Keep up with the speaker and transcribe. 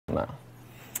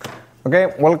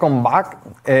Okay, welcome back.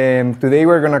 Today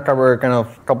we're gonna cover kind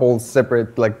of a couple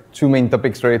separate, two main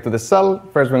topics related to the cell.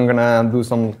 First, we're gonna do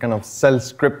some kind of cell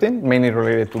scripting, mainly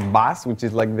related to Bash, which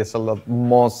is like the cell that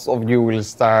most of you will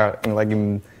start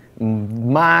in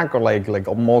Mac or like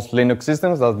most Linux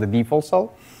systems. That's the default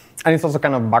cell, and it's also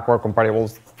kind of backward compatible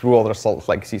through other cells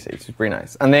like SysH. It's pretty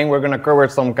nice. And then we're gonna cover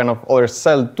some kind of other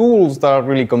cell tools that are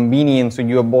really convenient, so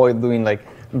you avoid doing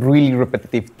really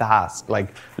repetitive tasks,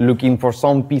 like looking for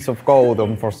some piece of code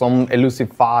or for some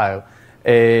elusive file.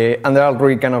 And there are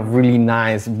really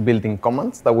nice built-in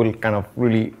commands that will kind of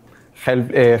really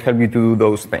help you to do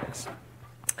those things.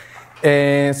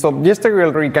 So yesterday we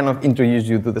already kind of introduced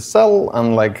you to the cell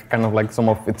and some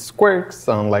of its quirks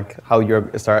and how you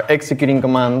start executing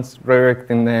commands,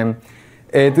 redirecting them.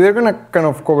 Today we're gonna kind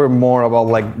of cover more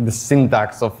about the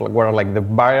syntax of what are the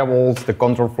variables, the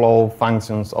control flow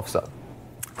functions of cell.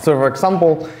 So for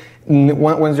example,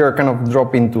 once you're kind of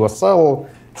drop into a cell,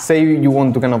 say you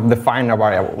want to kind of define a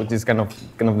variable, which is one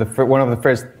of the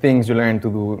first things you learn to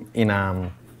do in a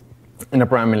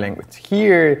programming language.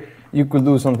 Here, you could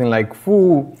do something like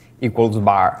foo equals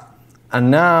bar. And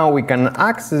now we can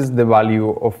access the value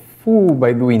of foo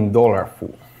by doing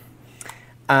 $foo.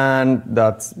 And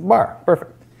that's bar,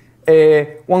 perfect.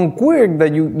 One quirk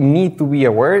that you need to be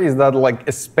aware is that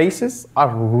spaces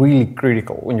are really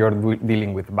critical when you're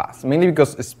dealing with Bash, mainly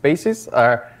because spaces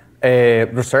are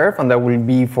reserved and that will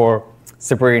be for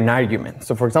separating arguments.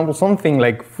 So for example, something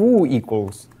like foo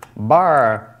equals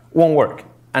bar won't work,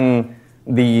 and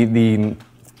the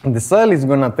cell is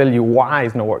gonna tell you why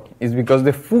it's not working. It's because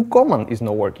the foo command is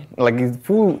not working,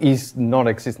 foo is not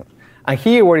existent. And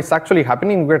here, what is actually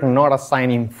happening, we're not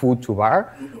assigning foo to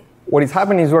bar. What is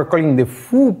happening is we're calling the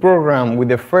foo program with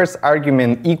the first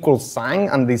argument equals sign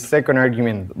and the second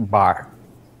argument bar.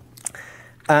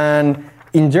 And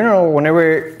in general,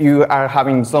 whenever you are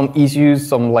having some issues,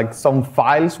 some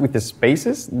files with the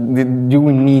spaces, you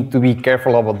will need to be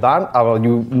careful about that.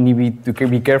 You need to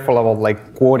be careful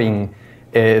about quoting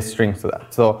strings to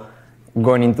that. So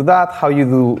going into that, how you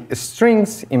do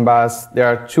strings in Bash, there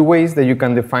are two ways that you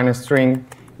can define a string.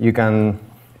 You can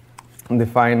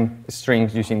define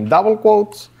strings using double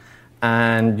quotes,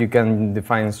 and you can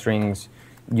define strings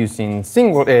using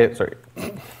single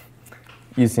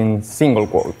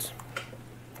quotes.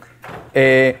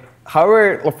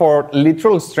 However, for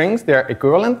literal strings, they are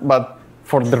equivalent, but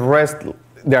for the rest,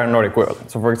 they are not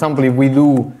equivalent. So for example, if we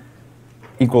do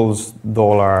equals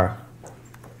 $value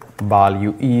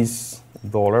is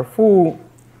 $foo,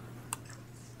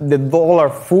 the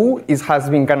 $foo has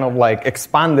been kind of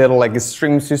expanded, like a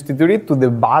string substituted to the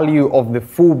value of the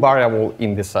foo variable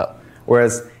in the cell.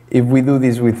 Whereas if we do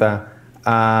this with a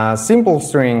simple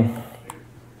string,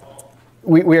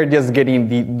 we are just getting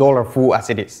the $foo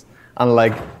as it is.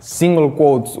 And single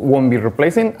quotes won't be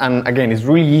replacing. And again, it's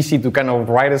really easy to kind of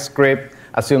write a script,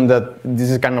 assume that this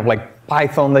is kind of like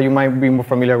Python that you might be more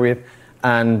familiar with,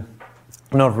 and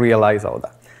not realize all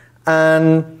that.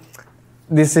 And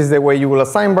this is the way you will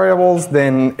assign variables.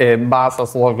 Then Bash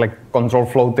has a lot of control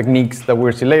flow techniques that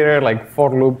we'll see later, like for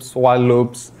loops, while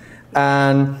loops.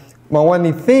 And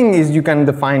one thing is you can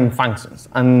define functions.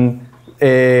 And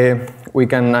we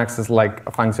can access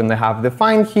a function that have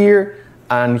defined here.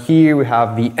 And here we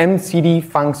have the mcd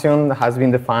function that has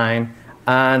been defined.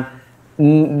 And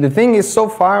the thing is, so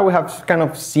far we have kind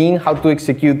of seen how to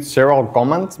execute several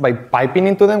commands by piping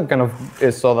into them. Kind of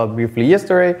saw that briefly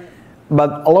yesterday.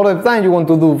 But a lot of the time you want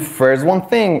to do first one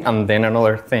thing and then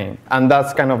another thing. And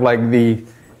that's kind of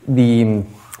the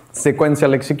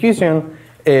sequential execution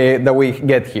that we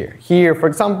get here. Here, for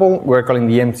example, we're calling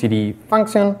the mcd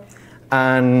function.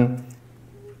 And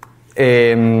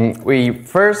we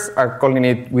first are calling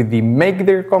it with the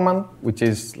makedir command, which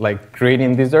is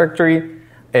creating this directory.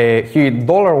 Here,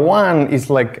 $1 is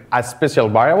a special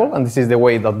variable, and this is the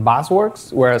way that Bash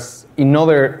works. Whereas in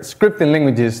other scripting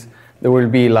languages, there will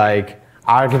be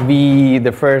argv,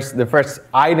 the first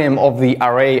item of the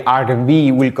array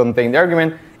argv will contain the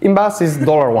argument. In Bash is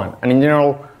 $1, and in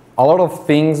general, a lot of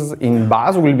things in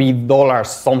Bash will be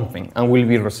 $something and will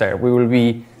be reserved. We will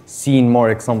be seeing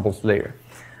more examples later.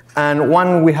 And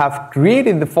when we have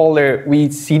created the folder, we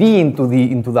cd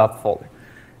into that folder,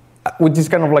 which is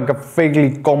kind of a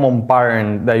fairly common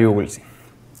pattern that you will see.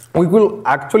 We will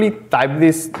actually type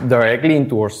this directly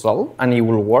into our cell, and it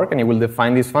will work, and it will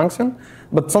define this function.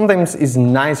 But sometimes it's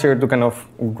nicer to kind of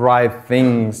write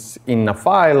things in a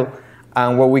file.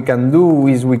 And what we can do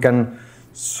is we can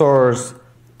source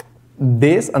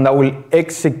this, and that will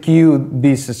execute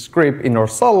this script in our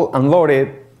cell and load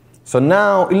it. So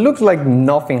now it looks like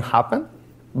nothing happened,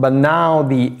 but now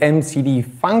the MCD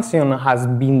function has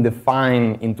been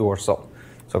defined into our cell.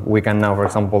 So we can now, for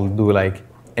example, do like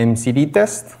MCD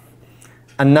test.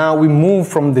 And now we move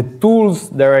from the tools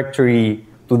directory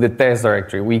to the test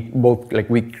directory. We both, like,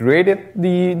 we created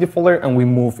the folder and we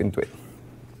move into it.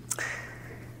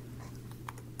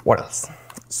 What else?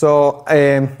 So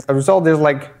as a result, there's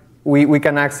like, we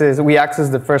access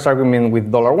the first argument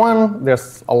with $1.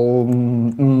 There's a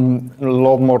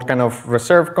lot more kind of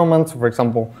reserved comments. For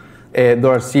example,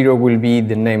 $0 will be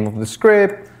the name of the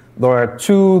script. $2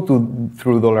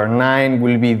 through $9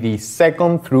 will be the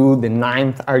second through the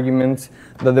 9th argument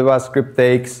that the bash script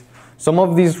takes. Some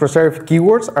of these reserved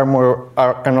keywords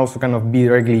can also kind of be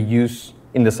directly used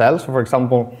in the cell. So for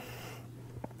example,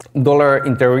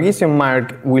 $interrogation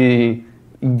mark will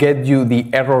get you the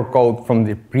error code from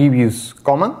the previous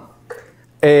command,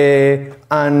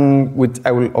 and which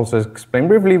I will also explain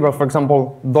briefly. But for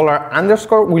example,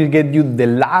 $_ will get you the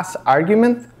last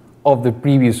argument of the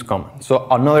previous command. So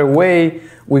another way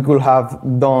we could have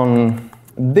done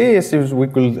this is we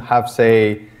could have,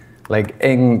 say, like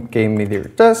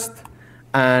nkmeteor test,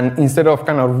 and instead of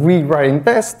kind of rewriting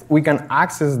test, we can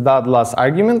access that last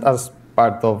argument as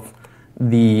part of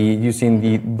using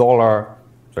the $_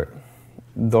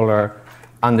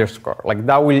 Like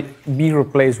that will be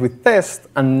replaced with test,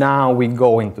 and now we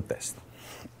go into test.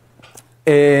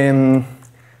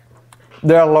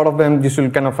 There are a lot of them. You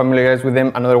should kind of familiarize with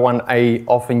them. Another one I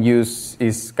often use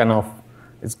is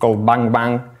it's called bang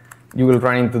bang. You will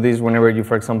run into this whenever you,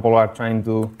 for example, are trying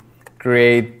to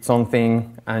create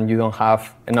something and you don't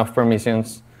have enough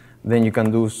permissions. Then you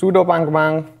can do sudo bang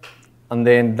bang, and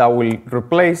then that will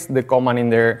replace the command in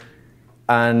there.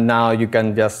 And now you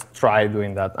can just try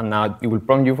doing that. And now it will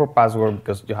prompt you for password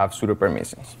because you have sudo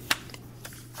permissions.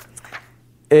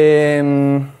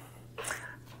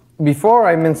 Before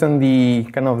I mentioned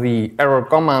the error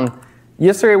command,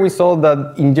 yesterday we saw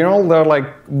that in general there are like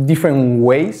different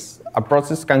ways a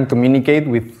process can communicate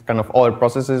with kind of other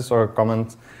processes or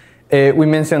commands. We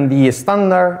mentioned the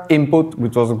standard input,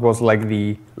 which was like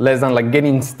the less than like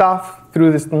getting stuff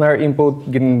through the standard input,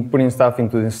 putting stuff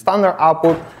into the standard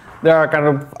output. There are kind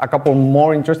of a couple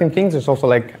more interesting things. There's also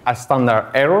like a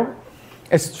standard error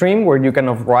stream where you kind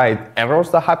of write errors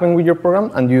that happen with your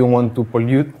program and you don't want to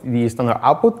pollute the standard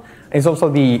output. And it's also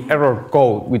the error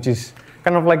code, which is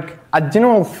kind of like a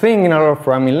general thing in a lot of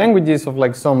programming languages of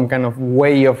like some kind of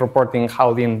way of reporting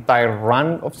how the entire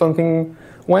run of something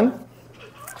went.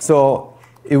 So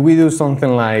if we do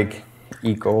something like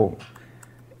echo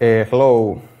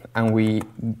hello, and we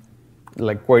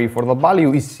like query for the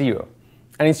value is 0.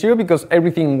 And it's 0 because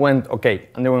everything went okay,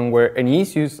 and there weren't any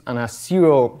issues, and a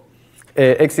 0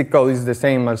 exit code is the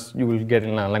same as you will get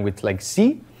in a language like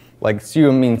C. Like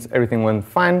 0 means everything went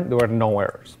fine, there were no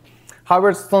errors.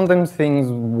 However, sometimes things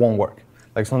won't work.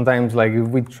 Like sometimes, like if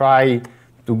we try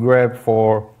to grep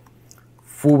for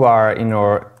foobar in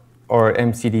our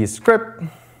MCD script,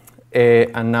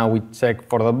 and now we check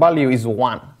for the value is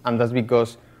 1, and that's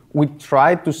because we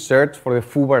tried to search for the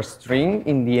foobar string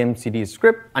in the MCD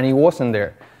script, and it wasn't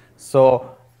there.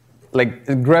 So like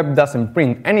grep doesn't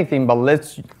print anything, but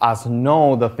lets us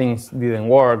know that things didn't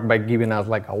work by giving us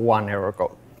like a 1 error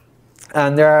code.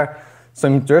 And there are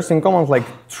some interesting commands like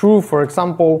true, for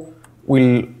example,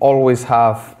 will always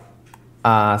have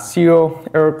a 0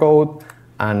 error code,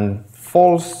 and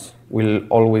false will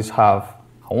always have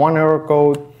a 1 error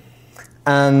code.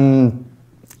 And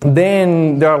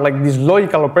then there are like these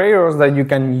logical operators that you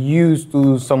can use to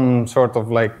do some sort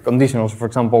of like conditionals. For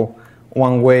example,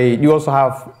 one way, you also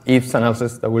have ifs and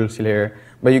elses that we'll see later,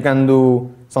 but you can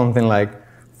do something like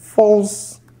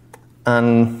false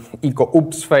and echo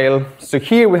oops fail. So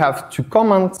here we have 2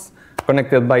 commands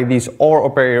connected by this OR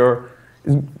operator.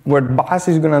 What bash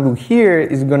is gonna do here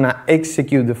is gonna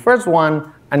execute the first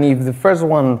one, and if the first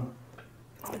one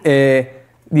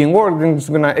didn't work, then it's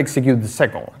gonna execute the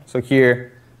second one. So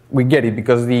here we get it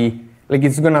because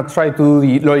it's gonna try to do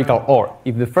the logical OR.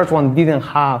 If the first one didn't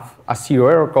have a 0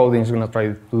 error code, then it's gonna try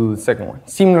to do the second one.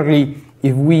 Similarly,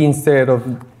 if we instead of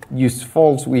use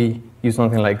false, we use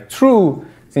something like true,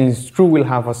 since true will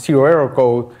have a 0 error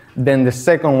code, then the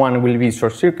second one will be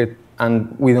short circuit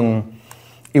and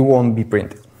it won't be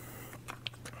printed.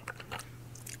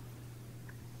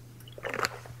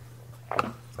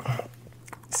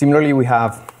 Similarly, we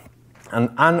have an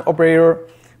AND operator,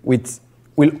 which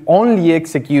will only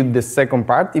execute the second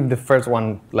part if the first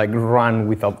one like ran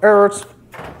without errors.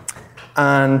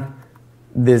 And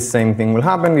the same thing will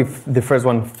happen. If the first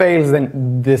one fails,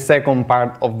 then the second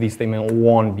part of this statement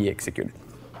won't be executed.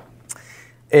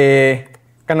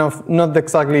 Kind of not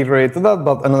exactly related to that,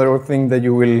 but another thing that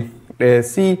you will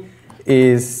see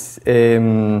is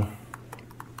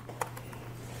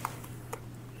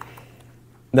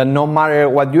that no matter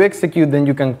what you execute, then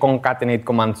you can concatenate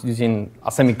commands using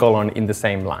a semicolon in the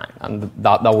same line, and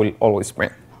that will always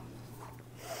print.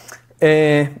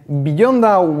 Beyond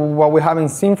that, what we haven't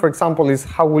seen, for example, is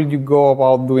how will you go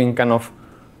about doing kind of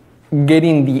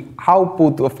getting the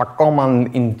output of a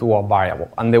command into a variable.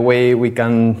 And the way we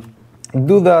can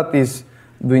do that is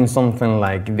doing something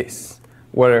like this.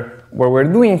 Where what we're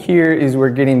doing here is we're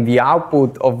getting the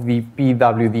output of the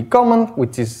pwd command,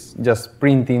 which is just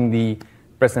printing the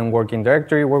present working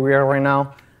directory where we are right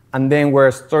now, and then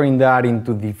we're storing that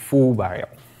into the foo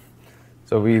variable.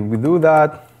 So we do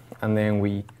that, and then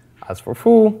we ask for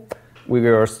foo, we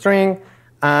get our string,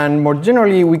 and more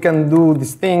generally we can do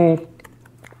this thing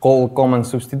called command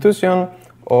substitution,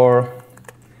 or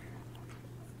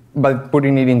by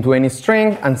putting it into any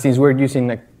string, and since we're using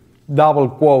like double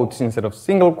quotes instead of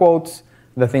single quotes,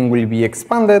 the thing will be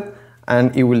expanded,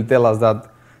 and it will tell us that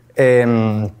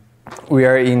we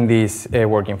are in this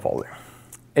working folder.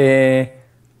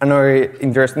 Another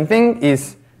interesting thing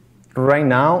is right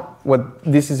now what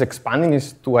this is expanding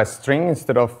is to a string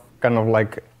instead of kind of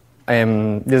like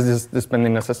this is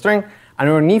expanding as a string.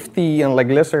 Another nifty and like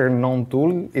lesser known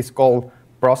tool is called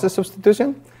process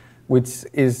substitution, which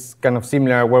is kind of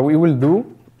similar. What we will do,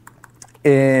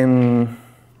 it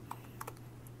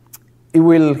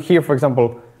will here, for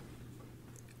example,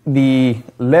 the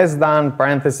less than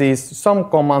parentheses, some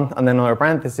command, and then another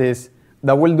parentheses,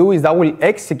 that will do is that will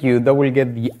execute, that will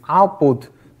get the output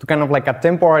to kind of like a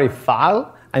temporary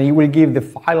file, and it will give the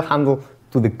file handle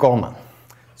to the command.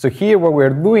 So here what we're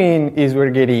doing is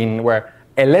we're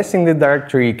LSing the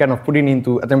directory, kind of putting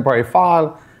into a temporary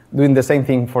file, doing the same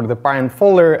thing for the parent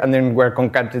folder, and then we're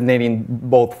concatenating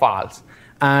both files.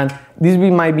 And this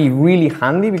might be really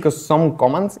handy because some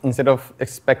commands, instead of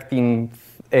expecting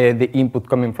the input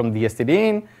coming from the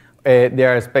stdin, they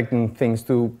are expecting things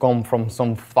to come from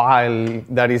some file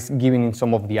that is giving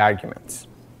some of the arguments.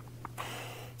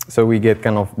 So we get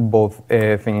kind of both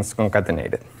things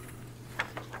concatenated.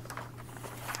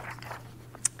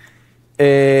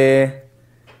 I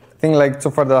think like so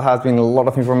far there has been a lot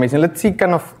of information. Let's see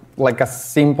kind of like a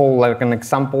simple, like an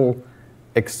example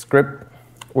script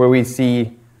where we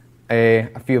see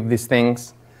a few of these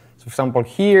things. So for example,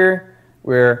 here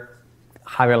we're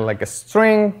having like a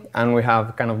string, and we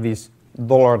have kind of this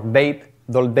 $date.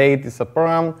 $date is a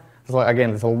program. So again,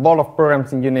 there's a lot of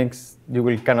programs in Unix. You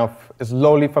will kind of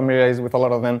slowly familiarize with a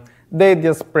lot of them. Date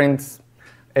just prints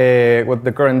what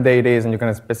the current date is, and you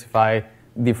can specify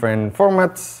different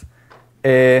formats.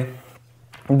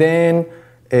 Then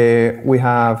we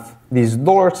have this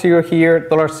 $0 here.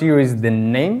 $0 is the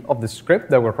name of the script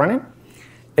that we're running.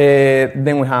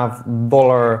 Then we have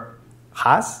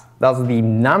 $has. That's the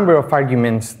number of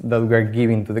arguments that we're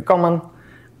giving to the command.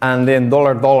 And then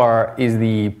 $$ is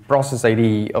the process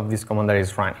ID of this command that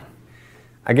is running.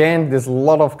 Again, there's a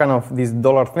lot of kind of these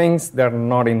dollar things. They're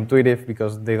not intuitive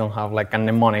because they don't have like a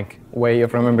mnemonic way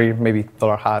of remembering maybe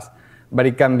 $has. But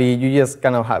it can be, you just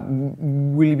kind of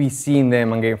will be seeing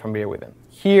them and getting familiar with them.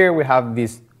 Here we have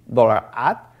this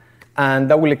 $add, and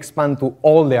that will expand to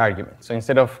all the arguments. So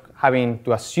instead of having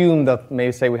to assume that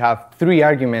maybe say we have 3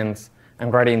 arguments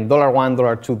and writing $1,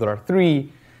 $2, $3,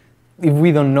 if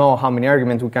we don't know how many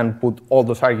arguments, we can put all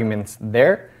those arguments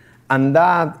there. And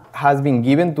that has been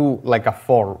given to like a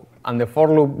for loop. And the for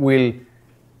loop will,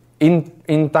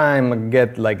 in time,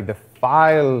 get like the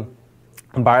file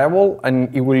variable, and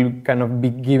it will kind of be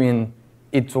giving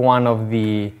each one of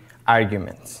the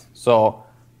arguments. So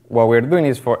what we're doing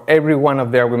is for every one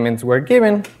of the arguments we're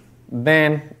given,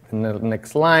 then in the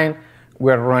next line,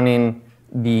 we're running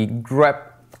the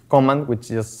grep command, which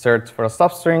just search for a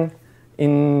substring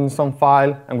in some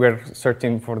file, and we're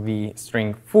searching for the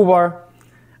string foobar.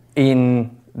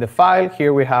 In the file,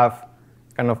 here we have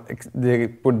kind of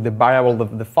put the variable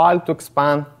of the file to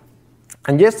expand.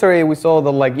 And yesterday we saw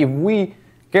that like if we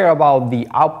care about the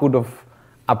output of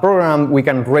a program, we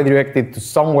can redirect it to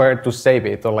somewhere to save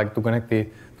it or like to connect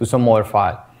it to some other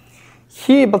file.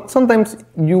 Here, but sometimes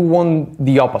you want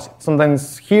the opposite.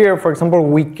 Sometimes here, for example,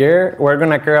 we're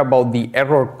gonna care about the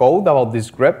error code about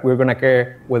this grep. We're gonna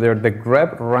care whether the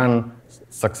grep ran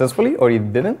successfully or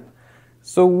it didn't.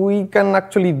 So we can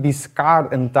actually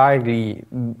discard entirely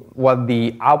what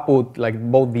the output, like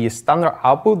both the standard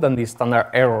output and the standard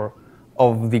error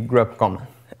of the grep command.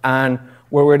 And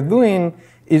what we're doing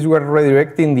is we're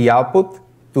redirecting the output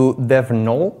to dev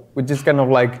null, which is kind of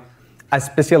like a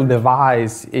special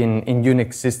device in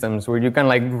Unix systems where you can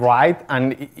like write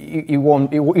and it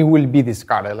will be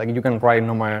discarded. Like you can write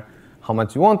no matter how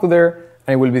much you want to there,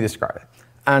 and it will be discarded.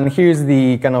 And here's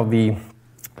the kind of the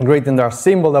greater than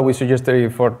symbol that we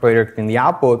suggested for predicting the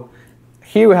output.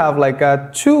 Here we have like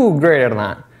a 2 greater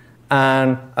than.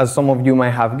 And as some of you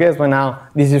might have guessed by now,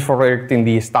 this is for predicting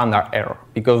the standard error,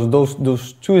 because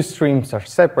those two streams are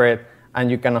separate, and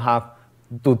you cannot have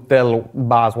to tell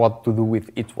Bass what to do with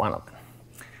each one of them.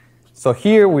 So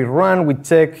here we run, we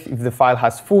check if the file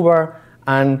has foobar,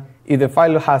 and if the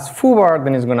file has foobar,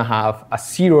 then it's going to have a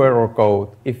 0 error code.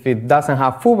 If it doesn't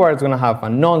have foobar, it's going to have a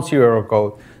non-zero error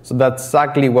code. So that's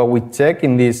exactly what we check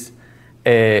in this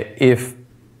if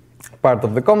part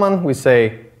of the command. We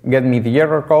say, get me the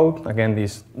error code, again,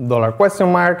 this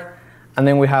 $, and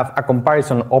then we have a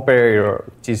comparison operator,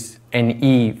 which is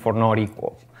NE for not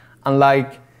equal.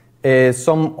 Unlike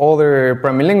some other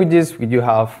programming languages, we do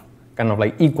have kind of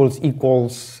like equals,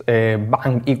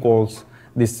 bang equals,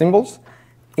 these symbols.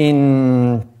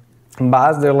 In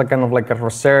Bass, they're like kind of like a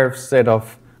reserved set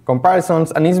of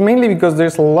comparisons, and it's mainly because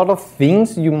there's a lot of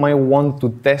things you might want to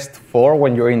test for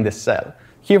when you're in the cell.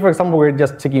 Here, for example, we're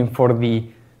just checking for the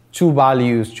two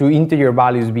integer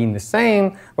values being the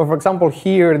same. But for example,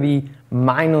 here the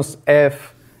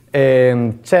 -f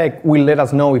check will let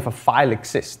us know if a file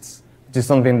exists, which is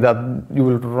something that you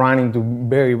will run into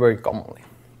very, very commonly.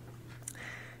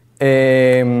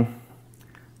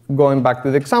 Going back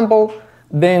to the example,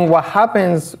 then what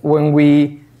happens when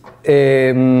we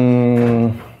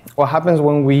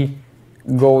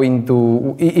go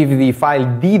into, if the file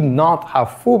did not have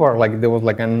foobar, like there was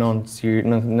like a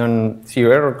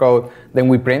non-zero error code, then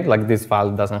we print like this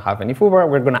file doesn't have any foobar.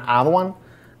 We're going to add one,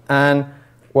 and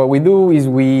what we do is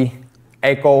we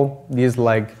echo this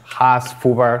like has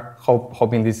foobar,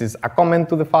 hoping this is a comment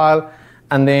to the file,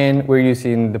 and then we're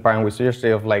using the pattern we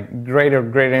suggested of like greater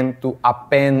to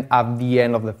append at the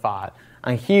end of the file.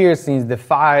 And here, since the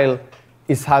file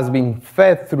has been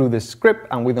fed through the script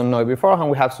and we don't know it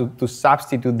beforehand, we have to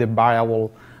substitute the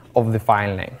variable of the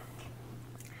file name.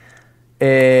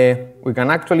 We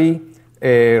can actually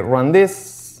run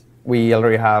this. We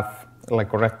already have like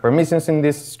correct permissions in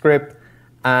this script,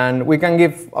 and we can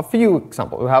give a few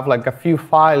examples. We have like a few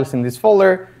files in this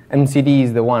folder. MCD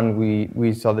is the one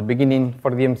we saw at the beginning for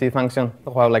the MCD function.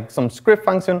 We have like some script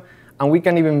function, and we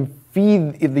can even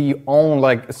feed the own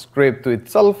like script to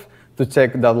itself to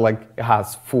check that like it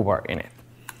has foobar in it.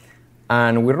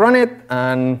 And we run it,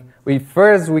 and we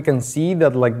can see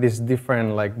that like these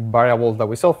different like variables that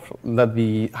we saw that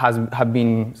have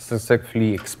been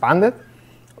successfully expanded.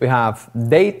 We have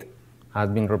date has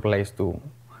been replaced to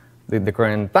the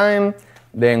current time.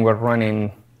 Then we're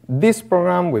running this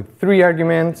program with 3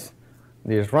 arguments.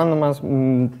 This randomized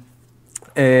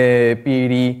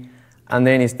PID. And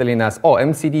then it's telling us, oh,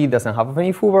 MCD doesn't have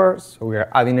any foobar, so we are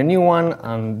adding a new one,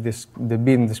 and the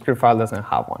bin, the script file doesn't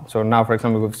have one. So now, for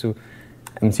example, we go to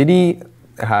MCD,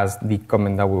 it has the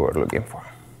comment that we were looking for.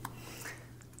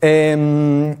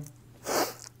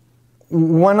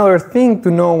 One other thing to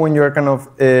know when you're kind of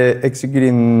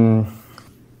executing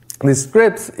the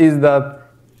scripts is that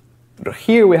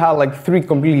here we have like 3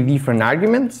 completely different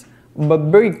arguments.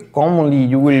 But very commonly,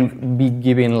 you will be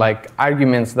given like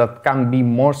arguments that can be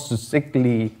more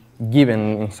succinctly given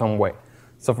in some way.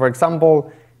 So for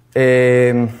example,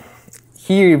 here,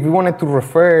 if we wanted to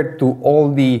refer to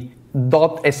all the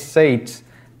 .sh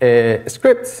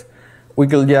scripts, we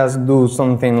could just do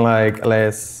something like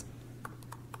ls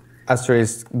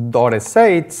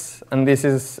 *.sh, and this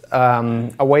is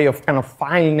a way of kind of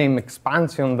file name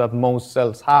expansion that most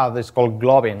cells have. It's called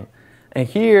globbing. And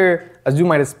here, as you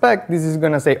might expect, this is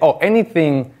going to say, oh,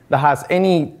 anything that has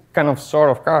any kind of sort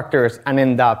of characters and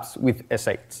ends up with sh.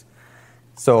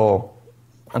 So,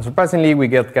 unsurprisingly, we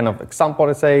get kind of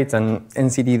example sh and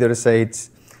ncd.sh.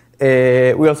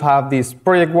 We also have this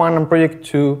project 1 and project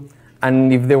 2.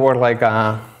 And if there were like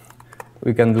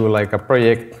we can do like a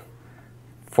project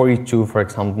 42, for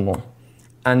example.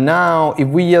 And now, if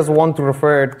we just want to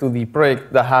refer to the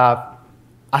project that have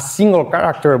a single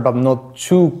character, but not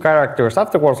 2 characters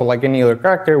afterwards, or like any other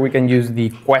character, we can use the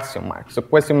question mark. So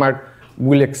question mark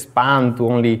will expand to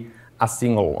only a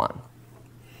single one.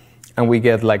 And we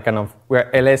get like kind of, we're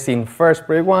ls in first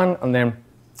project 1 and then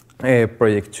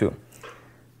project 2.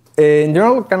 In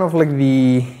general, kind of like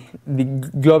the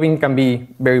globbing can be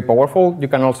very powerful. You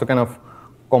can also kind of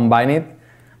combine it.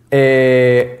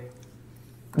 A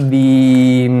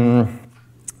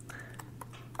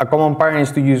common pattern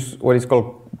is to use what is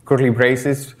called curly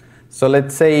braces. So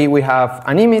let's say we have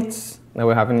an image that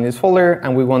we have in this folder,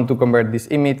 and we want to convert this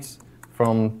image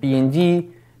from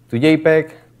PNG to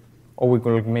JPEG, or we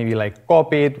could maybe like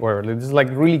copy it, or this is like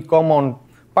really common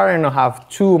pattern or have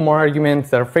two more arguments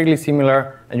that are fairly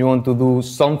similar, and you want to do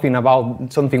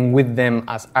something with them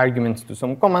as arguments to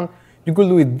some command, you could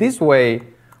do it this way,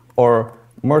 or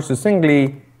more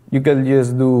succinctly, you can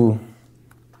just do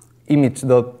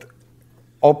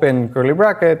image.open curly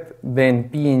bracket, then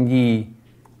PNG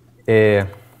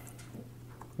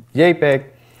JPEG,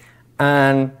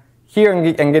 and here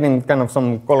I'm getting kind of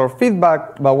some color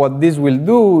feedback, but what this will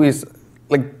do is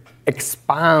like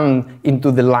expand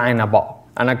into the line above,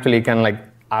 and actually can like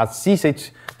ask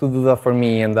CSH to do that for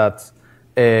me, and that's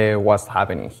what's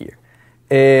happening here.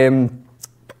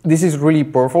 This is really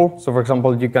powerful. So for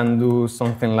example, you can do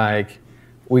something like,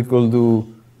 we could do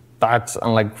touch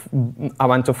and like a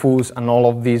bunch of foods, and all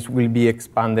of these will be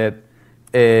expanded.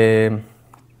 You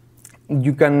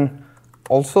can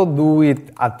also do it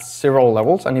at several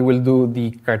levels, and it will do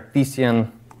the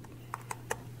Cartesian.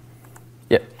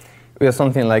 Yeah, we have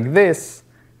something like this.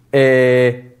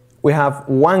 We have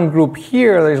one group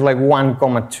here. There's like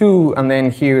 1, 2, and then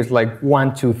here is like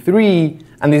 1, 2, 3,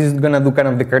 and this is gonna do kind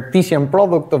of the Cartesian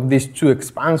product of these two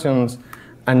expansions,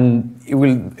 and it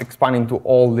will expand into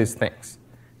all these things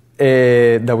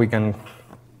that we can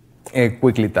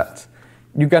quickly touch.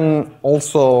 You can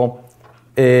also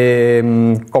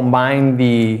combine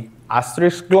the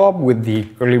asterisk glob with the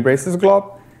curly braces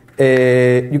glob.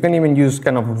 You can even use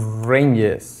kind of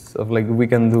ranges of like, we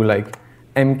can do like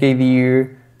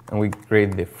mkdir, and we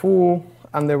create the foo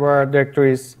underbar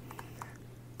directories,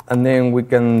 and then we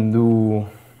can do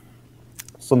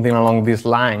something along these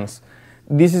lines.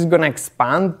 This is going to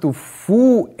expand to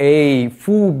foo A,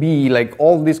 foo B, like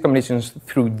all these combinations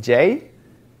through J,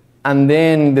 and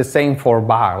then the same for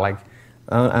bar. Like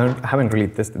I haven't really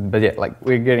tested, but yeah, like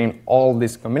we're getting all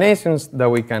these combinations that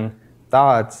we can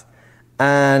touch.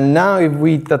 And now if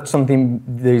we touch something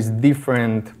that is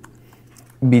different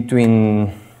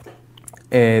between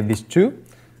these two,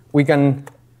 we can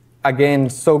again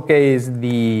showcase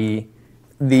the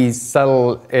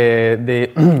cell,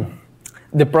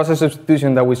 the process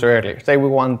substitution that we saw earlier. Say we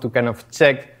want to kind of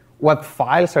check what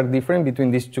files are different between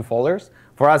these two folders.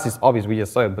 For us, it's obvious, we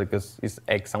just saw it because it's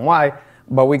X and Y,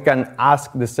 but we can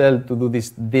ask the cell to do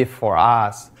this diff for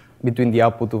us between the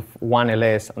output of one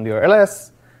ls and the other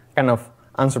ls. Kind of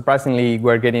unsurprisingly,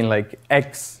 we're getting like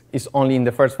X is only in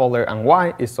the first folder and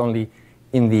Y is only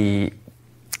in the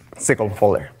second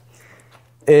folder.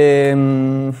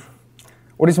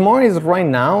 What is more is right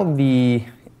now, we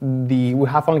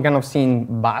have only kind of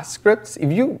seen bash scripts.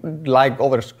 If you like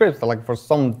other scripts, like for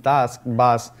some tasks,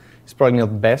 bash is probably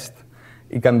not best.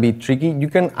 It can be tricky. You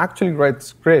can actually write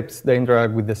scripts that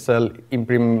interact with the cell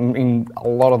in a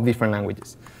lot of different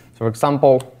languages. So for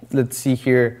example, let's see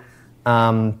here,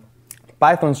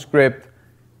 Python script.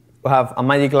 We have a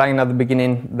magic line at the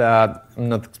beginning that I'm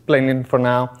not explaining for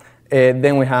now.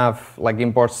 Then we have like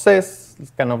import sys.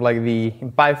 It's kind of like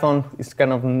in Python, it's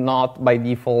kind of not by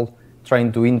default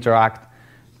trying to interact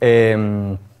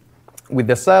with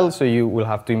the cell, so you will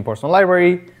have to import some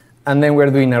library. And then we're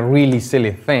doing a really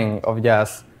silly thing of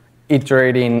just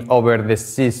iterating over the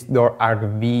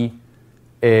sys.argv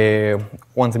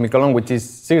one semicolon, which is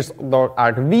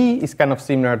sys.argv is kind of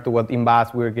similar to what in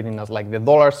bash we're getting as like the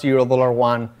 $0,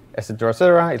 $1, etc.,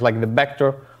 etc. It's like the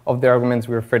vector of the arguments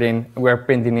we're printing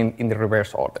in the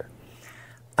reverse order.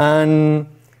 And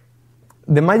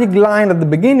the magic line at the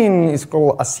beginning is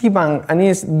called a cbang, and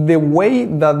is the way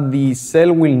that the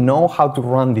cell will know how to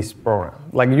run this program.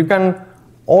 Like you can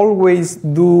always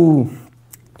do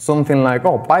something like,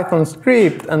 oh, Python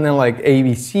script, and then like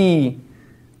ABC,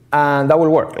 and that will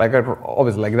work. Like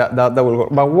obviously, like that will work.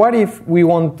 But what if we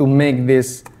want to make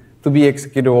this to be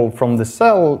executable from the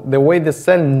cell? The way the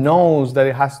cell knows that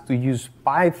it has to use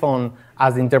Python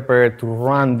as the interpreter to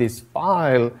run this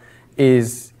file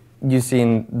is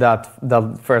using that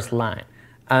first line.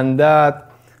 And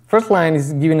that first line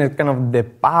is giving it kind of the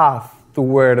path to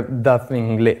where that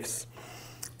thing lives.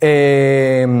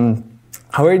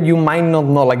 However, you might not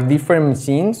know, like different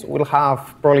machines will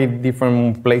have probably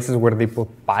different places where they put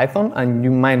Python, and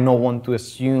you might not want to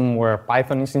assume where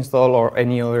Python is installed or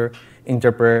any other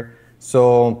interpreter.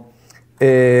 So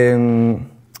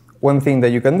one thing that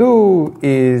you can do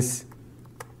is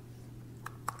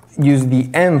use the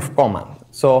env command.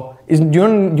 So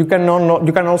you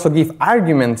can also give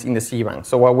arguments in the cbang.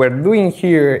 So what we're doing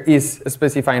here is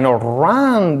specifying or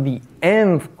run the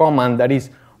env command that is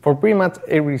for pretty much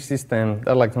every system,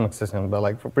 not like some exception, but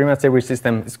like for pretty much every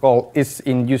system is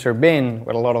in user bin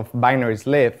where a lot of binaries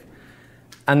live.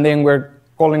 And then we're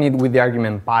calling it with the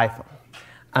argument Python.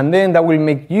 And then that will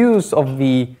make use of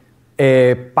the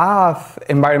path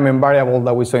environment variable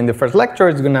that we saw in the first lecture.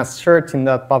 It's going to search in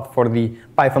that path for the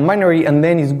Python binary, and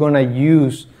then it's going to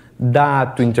use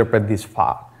that to interpret this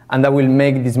file. And that will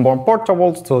make this more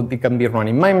portable, so it can be run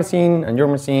in my machine and your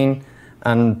machine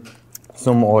and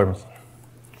some other machine.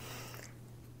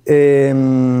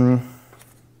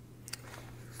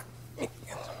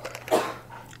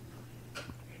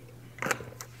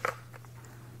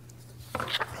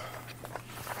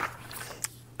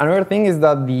 Another thing is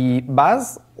that the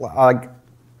Bash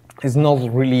is not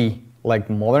really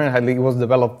modern. It was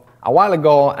developed a while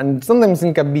ago, and sometimes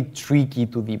it can be tricky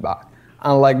to debug.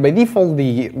 And by default,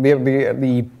 the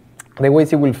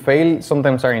ways it will fail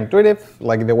sometimes are intuitive,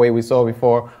 like the way we saw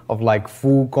before of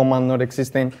foo command not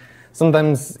existing.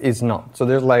 Sometimes it's not. So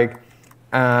there's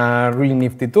a really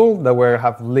nifty tool that we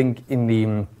have linked in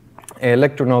the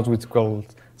lecture notes, which is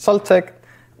called SaltCheck,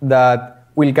 that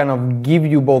will kind of give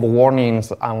you both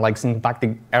warnings and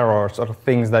syntactic errors or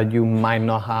things that you might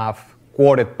not have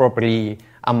quoted properly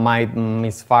and might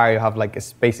misfire, have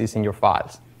spaces in your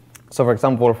files. So for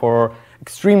example, for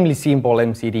extremely simple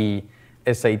MCD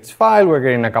SH file, we're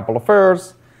getting a couple of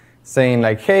errors saying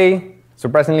hey,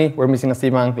 surprisingly, we're missing a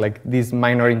cbank, this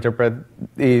might not interpret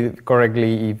it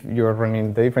correctly if you're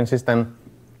running the different system.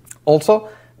 Also,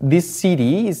 this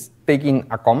CD is taking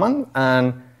a command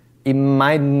and it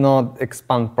might not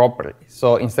expand properly.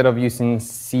 So instead of using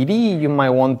CD, you might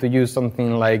want to use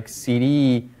something like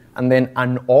CD and then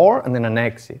an OR and then an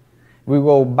exit. We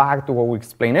go back to what we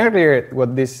explained earlier.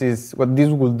 What this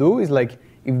will do is if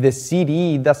the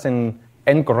CD doesn't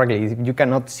end correctly, if you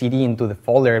cannot CD into the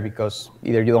folder because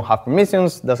either you don't have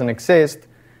permissions, doesn't exist,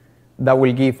 that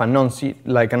will give a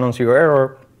non-zero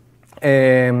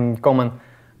error command.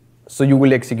 So you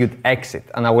will execute exit,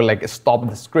 and I will stop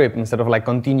the script instead of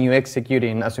continue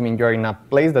executing, assuming you're in a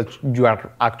place that you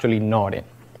are actually not in.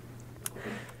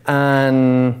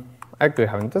 And I actually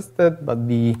haven't tested, but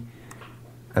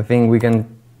I think we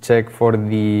can check for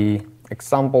the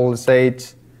example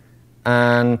SH,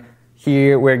 and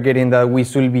here we're getting that we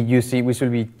should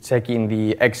be checking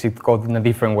the exit code in a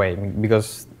different way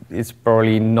because it's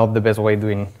probably not the best way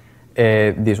doing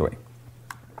this way.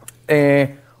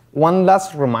 One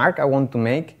last remark I want to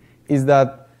make is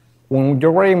that when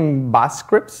you're writing Bash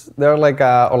scripts, there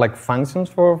are or functions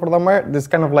for them. There's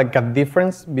kind of a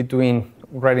difference between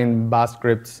writing Bash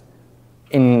scripts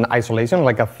in isolation,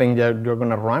 a thing that you're going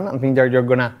to run, and thing that you're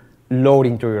going to load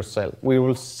into your shell. We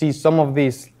will see some of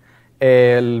this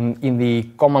in the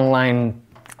command line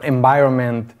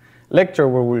environment lecture,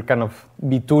 where we'll kind of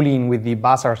be tooling with the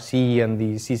BashRC and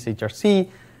the CSHRC.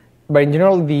 But in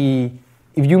general,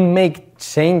 if you make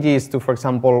changes to, for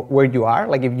example, where you are,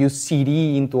 if you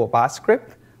CD into a Bash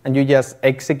script and you just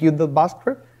execute the Bash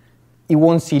script, it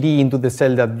won't CD into the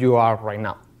cell that you are right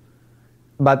now.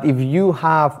 But if you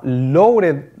have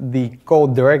loaded the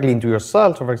code directly into your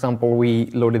shell, so for example, we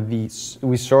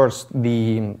sourced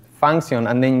the function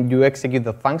and then you execute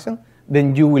the function,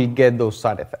 then you will get those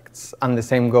side effects. And the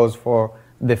same goes for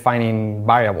defining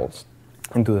variables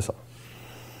into the cell.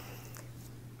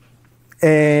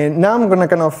 Now I'm going to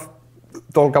kind of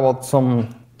talk about some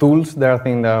tools that I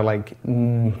think that are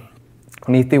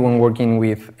nifty when working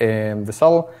with the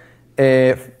cell.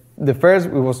 The first,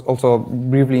 we was also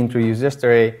briefly introduced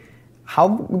yesterday. How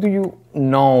do you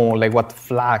know what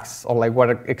flags or what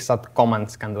exact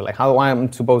commands can do? How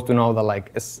I'm supposed to know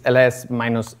that ls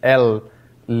minus l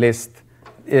list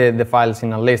the files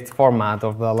in a list format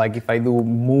of the if I do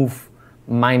move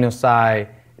 -i,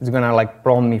 it's gonna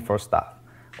prompt me for stuff.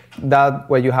 That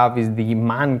what you have is the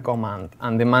man command,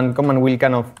 and the man command will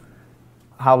kind of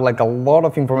have a lot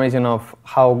of information of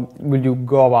how will you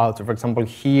go about. So for example,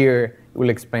 here it will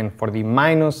explain for the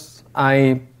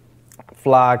 -i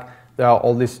flag, there are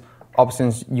all these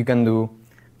options you can do.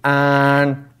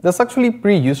 And that's actually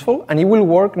pretty useful, and it will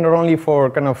work not only for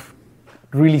kind of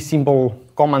really simple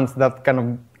commands that kind of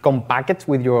come packaged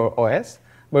with your OS,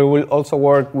 but it will also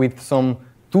work with some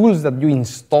tools that you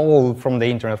install from the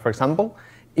internet. For example,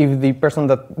 if the person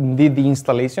that did the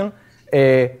installation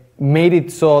made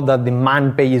it so that the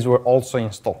man pages were also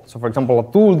installed. So for example, a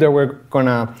tool that we're going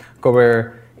to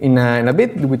cover in a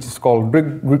bit, which is called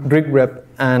RigRep,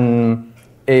 and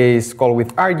is called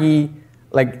with RG.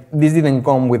 This didn't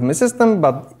come with my system,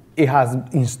 but it has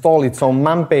installed its own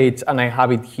man page, and I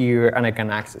have it here, and I can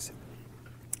access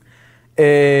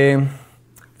it.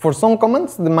 For some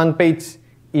commands, the man page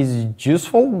is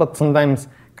useful, but sometimes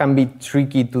can be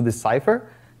tricky to decipher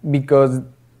because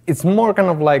it's more kind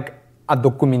of a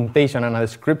documentation and a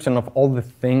description of all the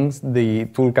things the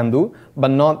tool can do,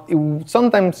 but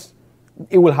sometimes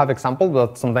it will have examples,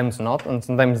 but sometimes not, and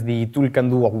sometimes the tool can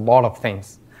do a lot of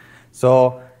things.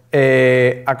 So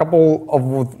a couple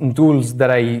of tools that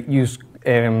I use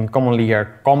commonly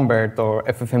are Convert or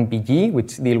FFmpeg,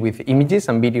 which deal with images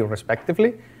and video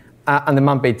respectively, and the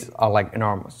man pages are like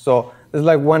enormous. So there's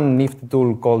like one nifty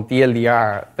tool called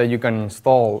TLDR that you can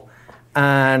install,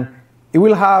 and it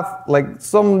will have like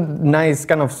some nice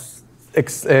kind of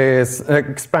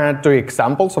explanatory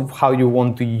examples of how you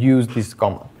want to use this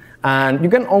command. And you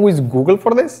can always Google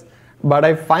for this, but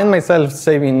I find myself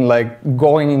saving like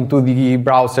going into the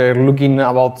browser, looking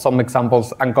about some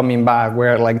examples and coming back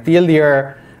where like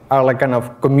TLDR are like kind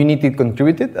of community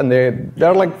contributed and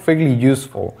they're like fairly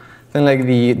useful. Then like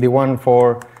the one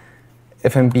for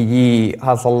FMPG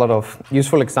has a lot of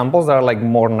useful examples that are like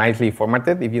more nicely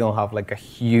formatted if you don't have like a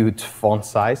huge font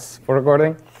size for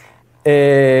recording.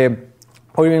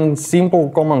 Or even simple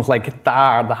commands like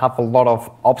tar that have a lot of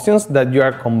options that you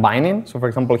are combining. So for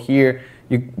example, here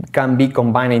you can be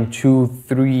combining 2,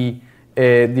 3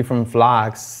 different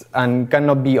flags and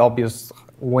cannot be obvious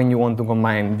when you want to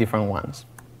combine different ones.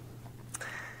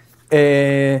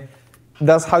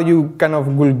 That's how you kind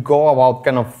of will go about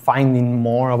kind of finding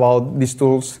more about these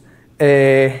tools.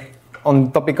 On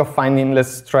the topic of finding,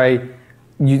 let's try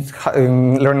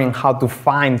learning how to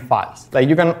find files. Like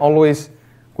you can always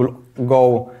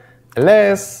go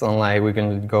ls, and like we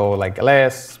can go like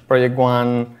ls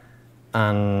project1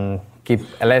 and keep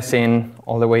lsing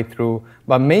all the way through.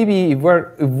 But maybe if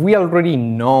we already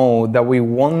know that we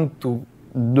want to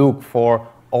look for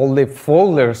all the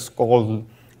folders called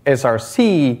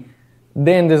src,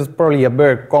 then there's probably a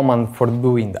better command for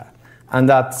doing that. And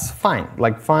that's find.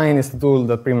 Like find is a tool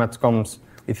that pretty much comes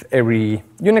with every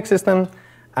Unix system.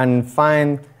 And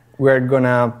find, we're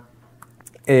gonna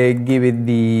give it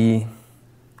the,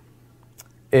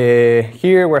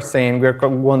 here we're saying we're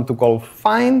going to call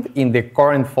find in the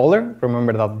current folder.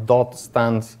 Remember that dot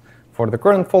stands for the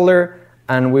current folder.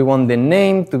 And we want the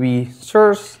name to be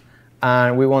source.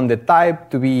 And we want the type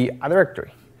to be a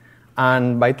directory.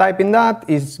 And by typing that,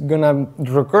 it's gonna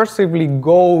recursively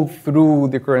go through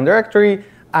the current directory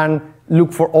and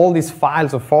look for all these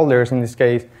files or folders, in this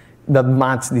case, that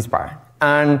match this pattern.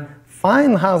 And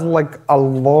find has like a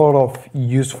lot of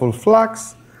useful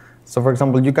flags. So for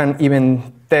example, you can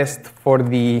even test for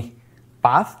the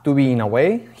path to be in a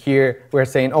way. Here we're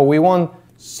saying, oh, we want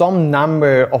some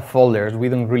number of folders. We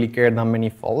don't really care that many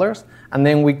folders. And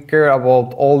then we care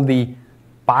about all the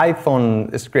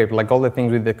Python script, like all the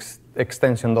things with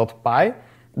extension.py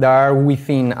that are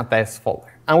within a test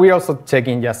folder. And we're also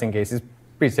checking just in case. It's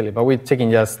pretty silly, but we're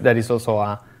checking just that is also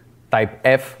a type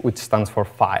F, which stands for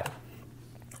file.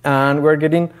 And we're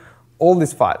getting all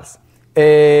these files.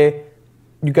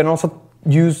 You can also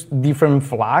use different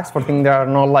flags for things that are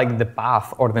not like the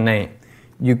path or the name.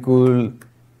 You could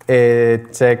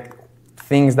check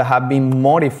things that have been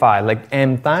modified, like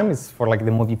mtime is for like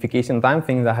the modification time,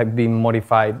 things that have been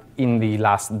modified in the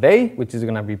last day, which is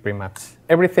gonna be pretty much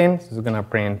everything. So it's gonna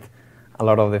print a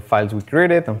lot of the files we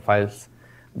created and files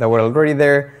that were already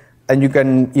there. And you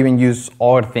can even use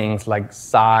other things like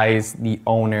size, the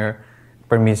owner,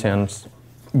 permissions,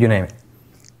 you name it.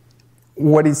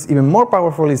 What is even more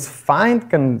powerful is find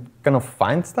can kind of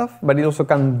find stuff, but it also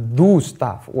can do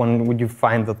stuff when you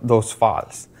find those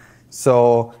files.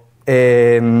 So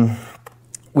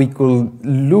we could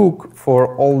look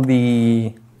for all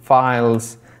the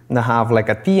files that have like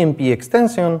a TMP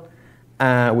extension,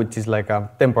 which is like a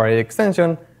temporary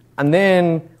extension, and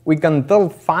then we can tell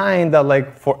find that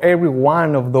like for every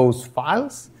one of those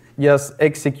files, just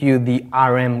execute the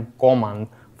rm command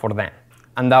for them.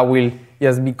 And that will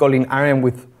just be calling rm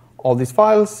with all these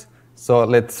files. So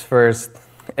let's first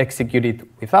execute it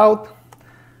without,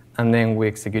 and then we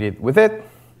execute it with it.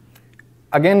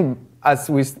 Again, as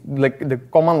with like the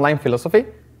command line philosophy,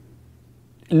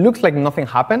 it looks like nothing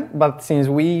happened, but since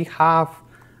we have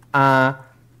a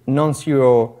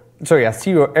zero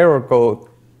error code,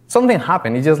 something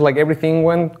happened. It's just like everything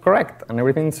went correct and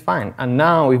everything's fine. And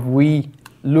now if we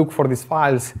look for these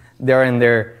files, they aren't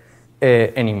there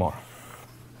anymore.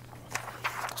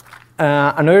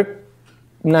 Another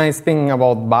nice thing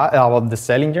about the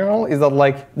cell in general is that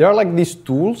like there are like these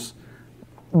tools,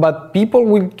 but people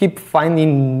will keep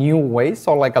finding new ways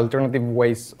or like alternative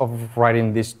ways of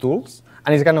writing these tools,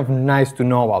 and it's kind of nice to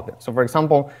know about them. So for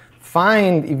example,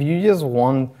 find, if you just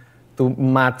want to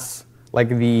match like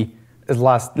the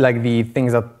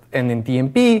things that end in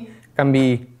TMP, can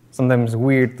be sometimes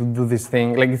weird to do this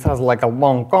thing. Like it has like a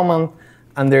long command,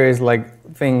 and there is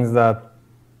like things that,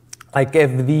 like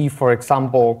fd, for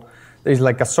example, there's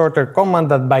like a sorter command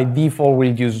that by default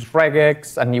will use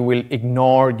regex, and it will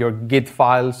ignore your Git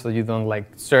files, so you don't like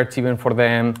search even for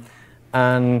them,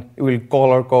 and it will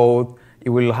color code it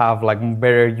will have like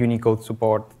better Unicode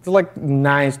support. It's like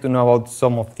nice to know about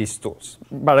some of these tools.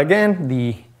 But again,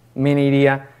 the main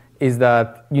idea is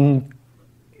that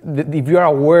if you are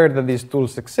aware that these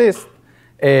tools exist,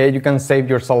 you can save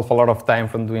yourself a lot of time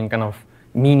from doing kind of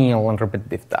menial and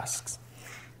repetitive tasks.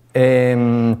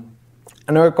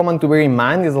 Another command to bear in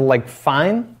mind is that, like,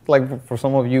 find, like for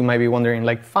some of you might be wondering,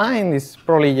 like, find is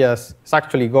probably just, it's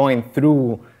actually going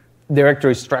through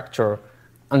directory structure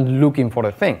and looking for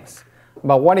the things.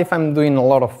 But what if I'm doing a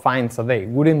lot of finds a day?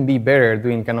 Wouldn't it be better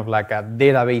doing kind of like a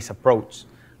database approach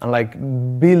and like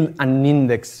build an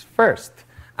index first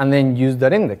and then use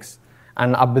that index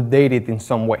and update it in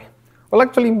some way? Well,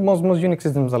 actually, most Unix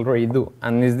systems already do.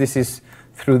 And this is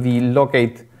through the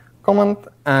locate command.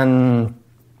 And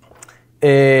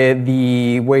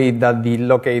the way that the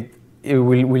locate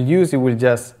will use, it will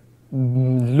just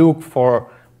look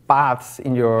for paths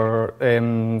in your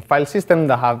file system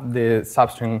that have the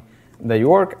substring that you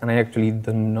work. And I actually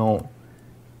don't know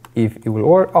if it will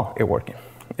work. Oh, it's working.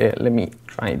 Let me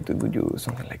try to do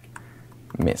something like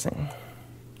missing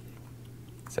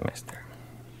semester.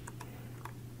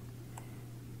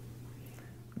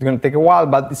 It's going to take a while,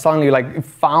 but it's suddenly like it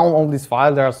found all these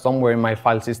files that are somewhere in my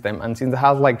file system. And since it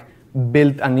has like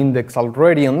built an index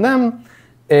already on them,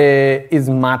 it's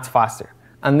much faster.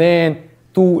 And then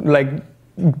to like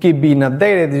keep being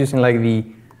updated using like the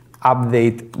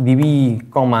update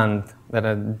db command that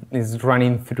is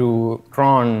running through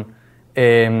cron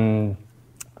to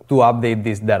update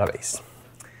this database.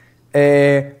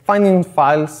 Finding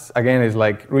files, again, is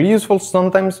like really useful.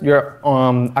 Sometimes you're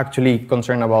actually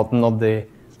concerned about not the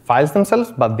files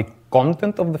themselves, but the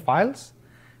content of the files.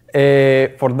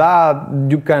 For that,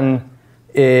 you can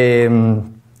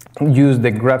use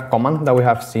the grep command that we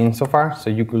have seen so far. So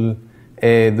you could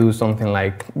do something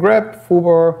like grep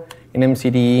foobar in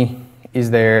MCD is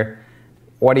there.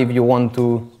 What if you want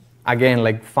to, again,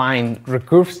 like find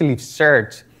recursively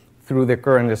search through the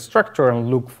current structure and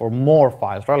look for more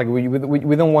files, right? Like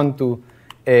we don't want to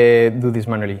do this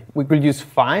manually. We could use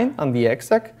find and the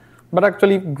exec, but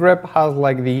actually grep has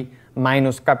like the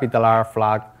 -R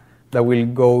flag that will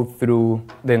go through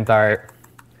the entire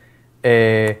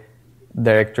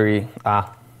directory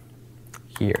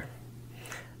here.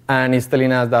 And it's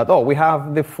telling us that, oh, we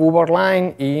have the foobar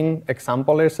line in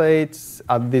example sh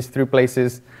at these 3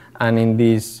 places and in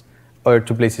these other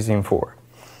 2 places in foobar.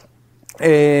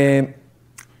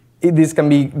 This can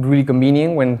be really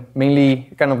convenient when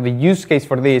mainly kind of the use case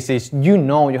for this is you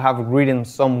have written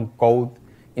some code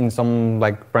in some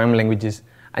like programming languages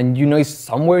and it's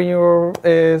somewhere in your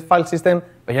file system,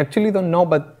 but you actually don't know,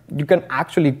 but you can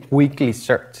actually quickly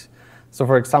search. So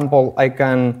for example, I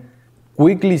can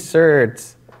quickly search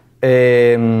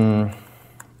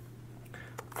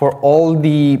for all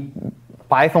the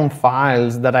Python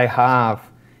files that I have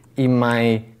in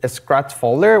my Scratch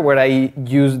folder where I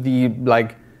use the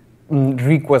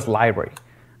request library.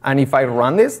 And if I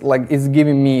run this, it's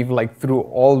giving me through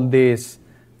all these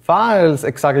files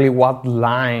exactly what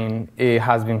line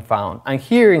has been found. And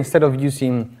here, instead of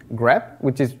using grep,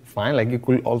 which is fine, you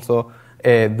could also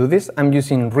do this, I'm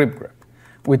using ripgrep,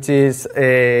 which is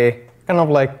kind of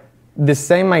like the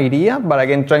same idea, but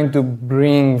again, trying to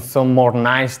bring some more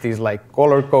niceties like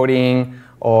color coding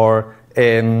or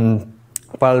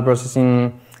file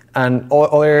processing and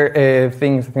other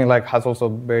things. I think has also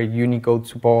very Unicode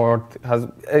support.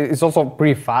 It's also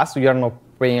pretty fast, so you're not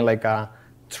paying a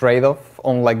trade-off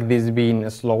on this being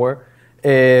slower.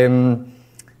 And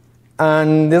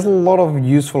there's a lot of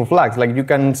useful flags. You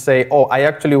can say, oh, I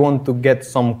actually want to get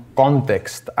some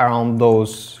context around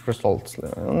those results.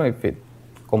 I don't know if it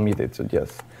committed to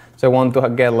just. So I want to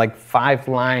get 5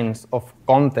 lines of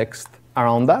context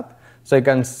around that. So you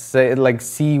can say,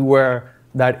 see where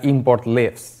that import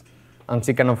lives and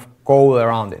see kind of code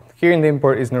around it. Here in the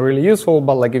import is not really useful,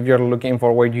 but if you're looking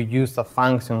for where you use a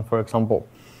function, for example,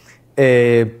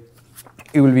 it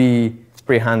will be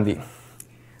pretty handy.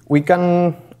 We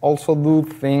can also do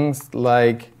things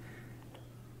like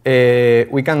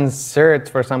we can search,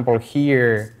 for example,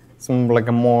 here, some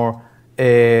a more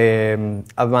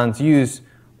advanced use.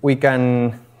 We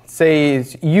can say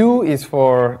U is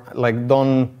for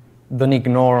don't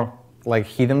ignore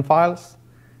hidden files.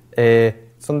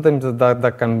 Sometimes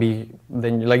that can be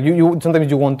then sometimes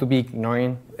you want to be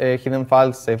ignoring hidden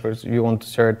files. Say first you want to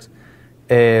search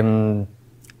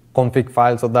config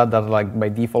files of that are by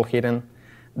default hidden.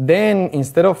 Then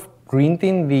instead of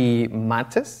printing the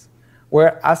matches,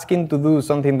 we're asking to do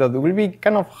something that will be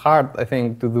kind of hard, I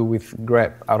think, to do with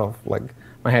grep out of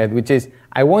my head, which is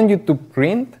I want you to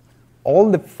print all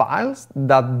the files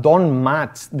that don't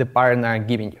match the pattern I'm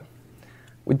giving you,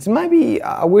 which might be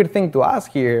a weird thing to ask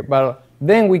here, but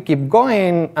then we keep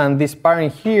going, and this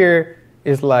parent here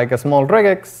is like a small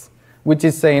regex, which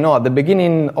is saying, oh, at the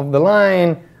beginning of the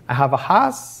line, I have a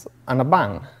has and a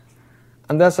bang.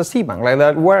 And that's a cbang, like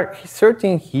that. We're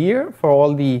searching here for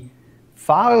all the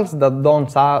files that don't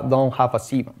have a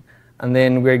cbang. And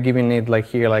then we're giving it like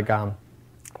here, like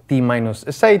t minus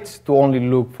sh to only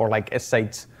look for like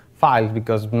sh files,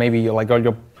 because maybe like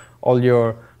all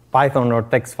your Python or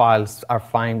text files are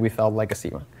fine without like a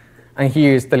cbang. And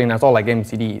here is telling us, oh, like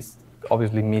MCD is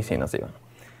obviously missing a cbang.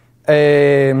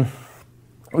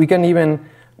 We can even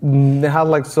have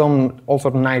like some also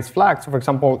nice flags. For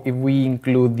example, if we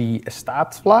include the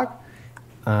stats flag,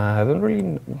 I don't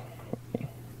really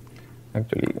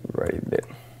actually write it there.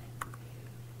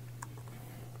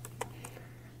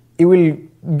 It will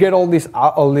get all these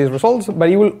results, but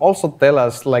it will also tell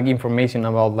us like information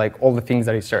about like all the things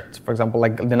that it searched. For example,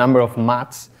 like the number of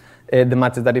mats, the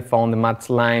matches that it found, the mats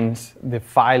lines, the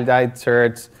file that it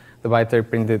searched, the byte that it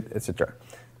printed, etc.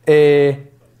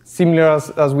 Similar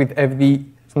as with FD,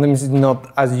 sometimes it's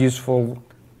not as useful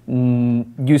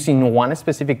using one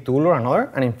specific tool or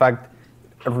another. And in fact,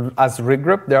 as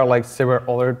regrep, there are like several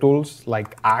other tools,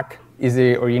 like ACK is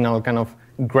the original kind of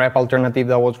grep alternative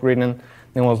that was written.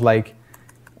 Then was like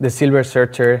the Silver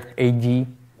Searcher, AG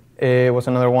was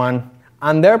another one.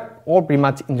 And they're all pretty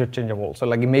much interchangeable. So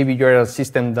like maybe you're a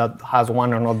system that has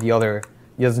one or not the other,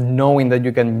 just knowing that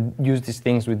you can use these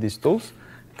things with these tools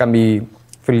can be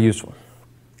fairly useful.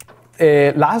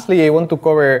 Lastly, I want to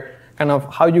cover kind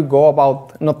of how you go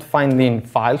about not finding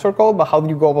files or code, but how do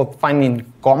you go about finding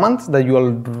commands that you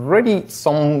already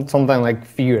sometimes like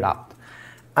figured out.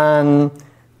 And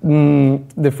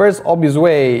the first obvious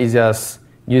way is just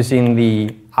using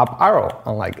the up arrow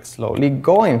and like slowly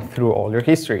going through all your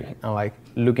history and like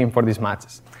looking for these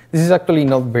matches. This is actually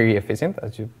not very efficient,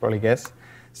 as you probably guess.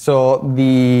 So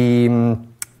the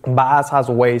BAS has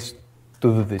ways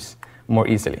to do this more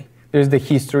easily. There's the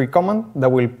history command that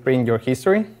will print your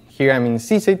history. Here I'm in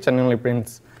CSH and it only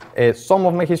prints some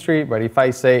of my history, but if I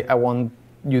say I want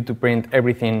you to print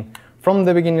everything from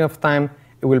the beginning of time,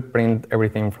 it will print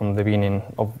everything from the beginning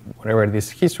of whatever this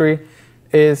history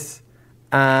is.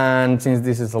 And since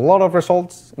this is a lot of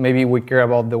results, maybe we care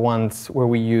about the ones where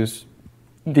we use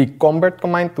the convert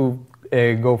command to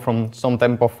go from some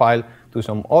type of file to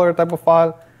some other type of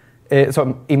file,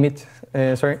 some image,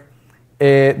 sorry.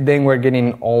 Then we're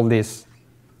getting all these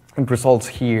results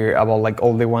here about like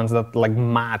all the ones that like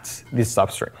match this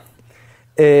substring.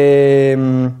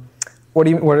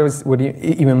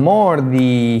 Even more,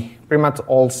 pretty much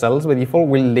all cells by default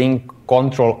will link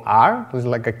Control R, which is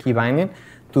like a key binding,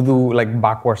 to do like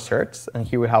backward search. And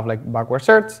here we have like backward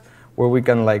search where we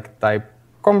can like type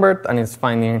convert and it's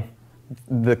finding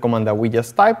the command that we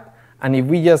just typed. And if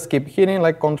we just keep hitting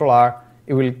like Control R,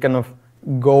 it will kind of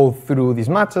go through these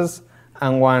matches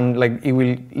and it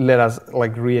will let us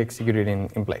like re-execute it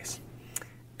in place.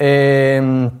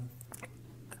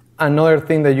 Another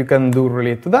thing that you can do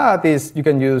related to that is you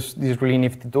can use this really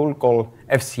nifty tool called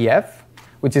FCF,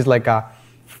 which is like a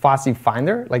fuzzy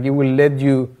finder. Like it will let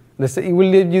you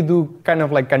do kind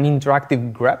of like an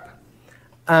interactive grep.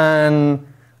 And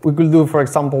we could do, for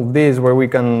example, this where we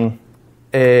can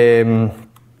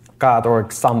cut or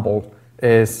example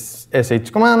is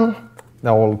sh command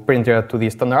that will print it to the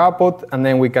standard output, and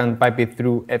then we can pipe it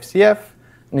through FCF,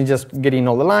 and it's just getting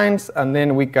all the lines, and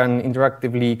then we can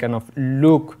interactively kind of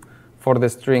look for the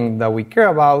string that we care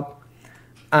about.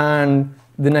 And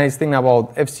the nice thing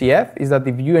about FCF is that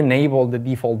if you enable the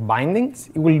default bindings,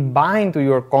 it will bind to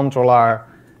your controller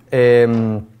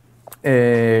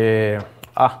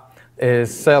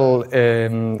cell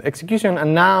execution,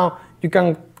 and now you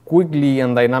can quickly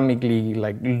and dynamically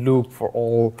like look for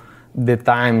all the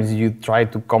times you try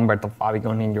to convert a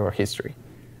favicon in your history.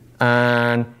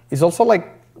 And it's also like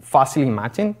fuzzy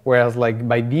matching, whereas like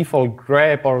by default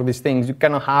grep or these things, you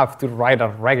cannot have to write a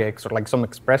regex or like some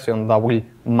expression that will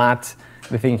match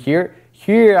the thing here.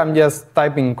 Here I'm just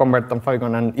typing convert and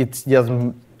favicon and it's just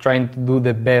trying to do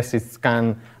the best it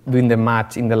can doing the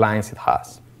match in the lines it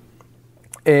has.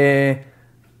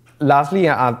 Lastly,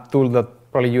 a tool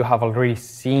that probably you have already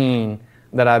seen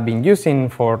that I've been using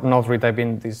for not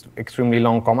retyping these extremely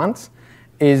long commands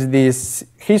is this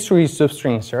history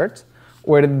substring search,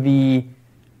 where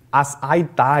as I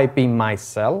type in my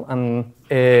cell, and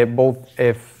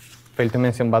failed to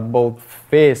mention, but both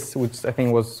Fizz, which I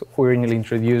think was who originally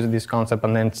introduced this concept,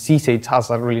 and then CSH has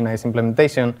a really nice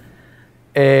implementation,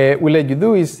 will let you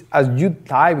do is as you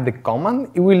type the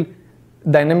command, it will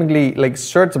dynamically like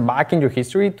search back in your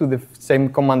history to the same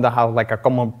command that has like a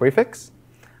common prefix.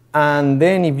 And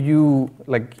then if you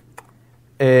like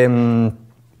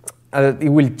it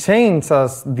will change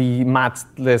as the match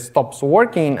list stops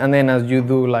working, and then as you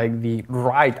do like the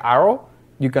right arrow,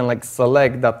 you can like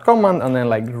select that command and then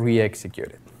like re-execute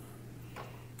it.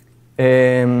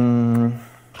 Let me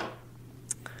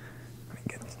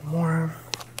get more.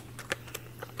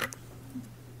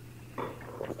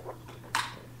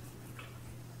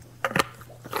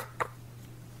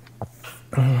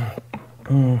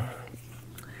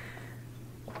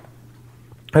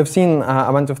 I've seen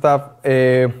a bunch of stuff.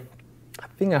 I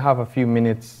think I have a few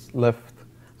minutes left,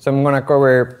 so I'm gonna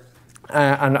cover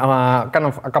kind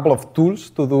of a couple of tools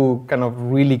to do kind of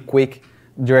really quick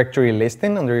directory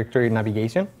listing and directory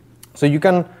navigation. So you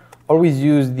can always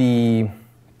use the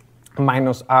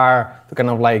 -R to kind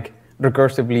of like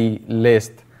recursively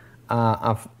list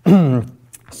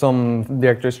some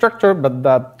directory structure, but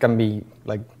that can be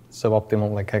like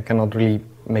suboptimal. Like I cannot really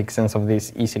make sense of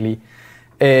this easily.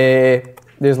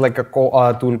 There's like a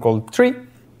tool called tree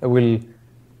that will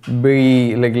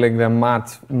be like the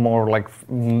match more like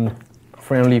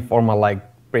friendly format, like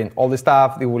print all the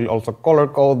stuff. It will also color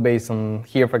code based on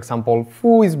here, for example,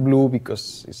 foo is blue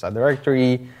because it's a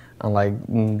directory, and like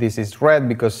this is red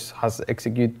because it has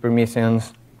execute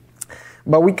permissions.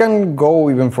 But we can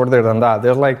go even further than that.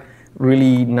 There's like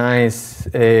really nice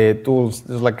tools.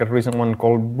 There's like a recent one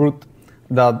called Brute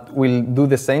that will do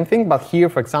the same thing, but here,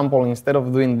 for example, instead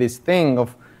of doing this thing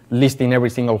of listing every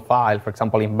single file, for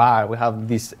example, in var, we have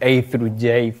these A through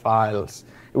J files.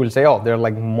 It will say, oh, there are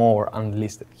like more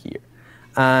unlisted here.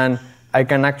 And I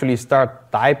can actually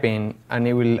start typing, and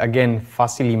it will, again,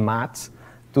 fuzily match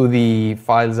to the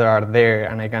files that are there,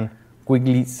 and I can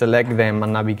quickly select them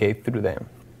and navigate through them.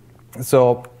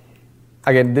 So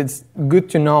again, it's good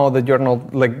to know that you're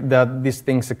not like that these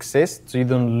things exist, so you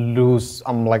don't lose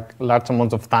like large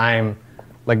amounts of time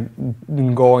like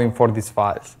going for these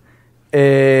files.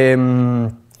 There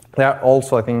are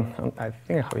also, I think I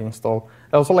have installed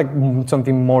also like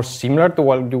something more similar to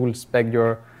what you will expect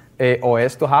your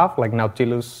OS to have, like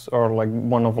Nautilus or like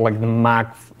one of like the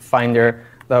Mac Finder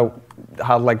that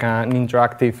has like an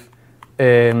interactive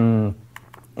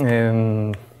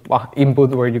input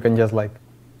where you can just like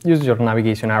use your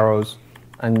navigation arrows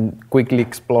and quickly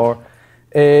explore.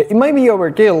 It might be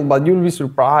overkill, but you'll be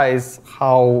surprised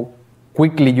how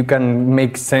quickly you can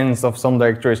make sense of some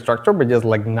directory structure by just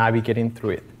like navigating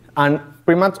through it. And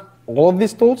pretty much all of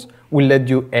these tools will let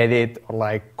you edit or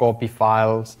like copy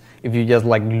files if you just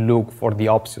like look for the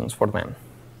options for them.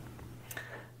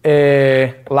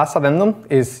 Last addendum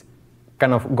is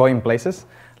kind of going places.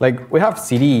 Like we have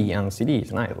CD, and CD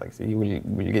is nice. Like CD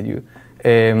will get you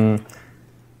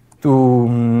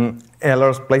to a lot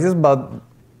of places, but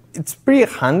it's pretty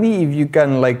handy if you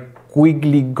can like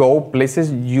quickly go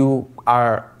places you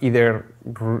are either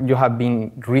you have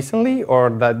been recently or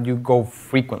that you go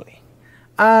frequently.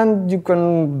 And you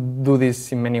can do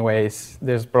this in many ways.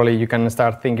 There's probably, you can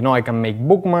start thinking, oh, I can make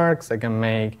bookmarks, I can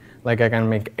make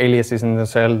aliases in the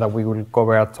shell that we will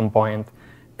cover at some point,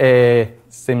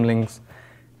 symlinks.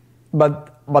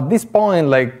 But at this point,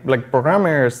 like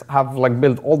programmers have like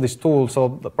built all these tools,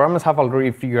 so the programmers have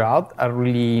already figured out a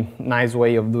really nice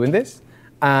way of doing this.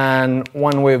 And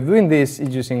one way of doing this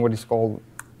is using what is called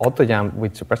AutoJump,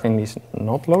 which surprisingly is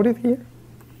not loaded here.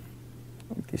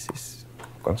 This is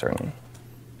concerning.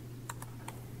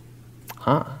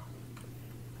 Huh?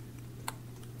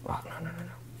 Oh,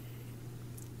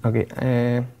 no. Okay.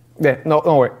 Yeah, no,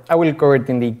 don't worry. I will cover it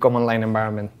in the command line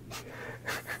environment.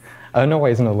 I don't know why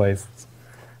it's not live.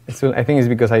 I think it's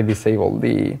because I disabled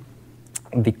the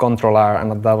controller,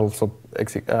 and that also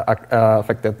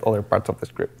affected other parts of the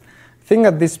script. I think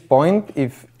at this point,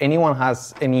 if anyone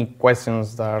has any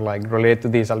questions that are like related to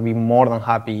this, I'll be more than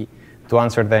happy to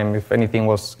answer them if anything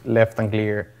was left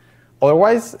unclear.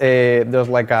 Otherwise, there's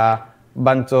like a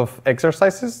bunch of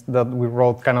exercises that we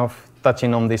wrote kind of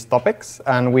touching on these topics,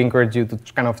 and we encourage you to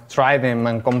kind of try them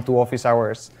and come to office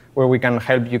hours where we can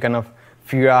help you kind of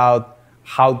figure out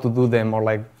how to do them, or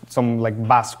like some like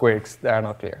Bash quirks that are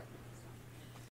not clear.